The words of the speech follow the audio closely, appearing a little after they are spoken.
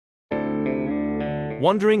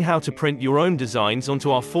Wondering how to print your own designs onto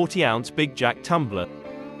our 40-ounce Big Jack Tumbler?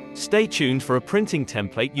 Stay tuned for a printing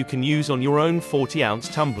template you can use on your own 40-ounce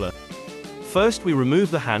tumbler. First, we remove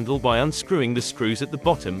the handle by unscrewing the screws at the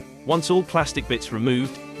bottom. Once all plastic bits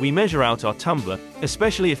removed, we measure out our tumbler,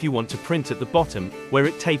 especially if you want to print at the bottom, where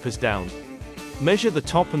it tapers down. Measure the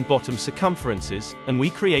top and bottom circumferences, and we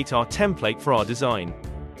create our template for our design.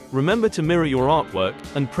 Remember to mirror your artwork,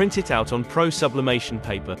 and print it out on Pro sublimation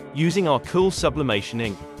paper, using our cool sublimation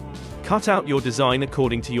ink. Cut out your design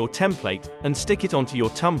according to your template, and stick it onto your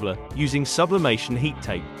tumbler, using sublimation heat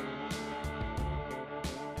tape.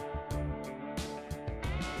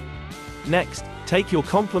 Next, take your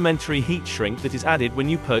complimentary heat shrink that is added when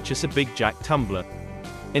you purchase a Big Jack tumbler.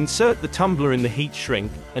 Insert the tumbler in the heat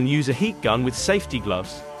shrink, and use a heat gun with safety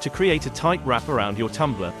gloves, to create a tight wrap around your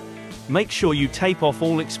tumbler. Make sure you tape off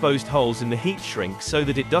all exposed holes in the heat shrink so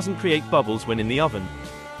that it doesn't create bubbles when in the oven.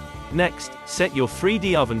 Next, set your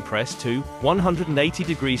 3D oven press to 180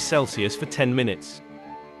 degrees Celsius for 10 minutes.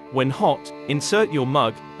 When hot, insert your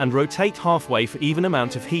mug, and rotate halfway for even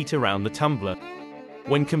amount of heat around the tumbler.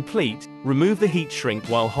 When complete, remove the heat shrink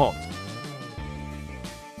while hot.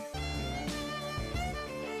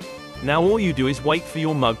 Now all you do is wait for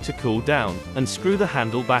your mug to cool down, and screw the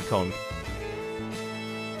handle back on.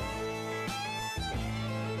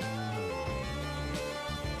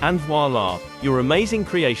 And voila, your amazing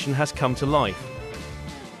creation has come to life.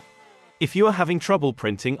 If you are having trouble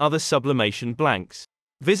printing other sublimation blanks,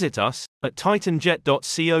 visit us at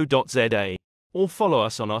titanjet.co.za or follow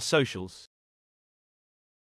us on our socials.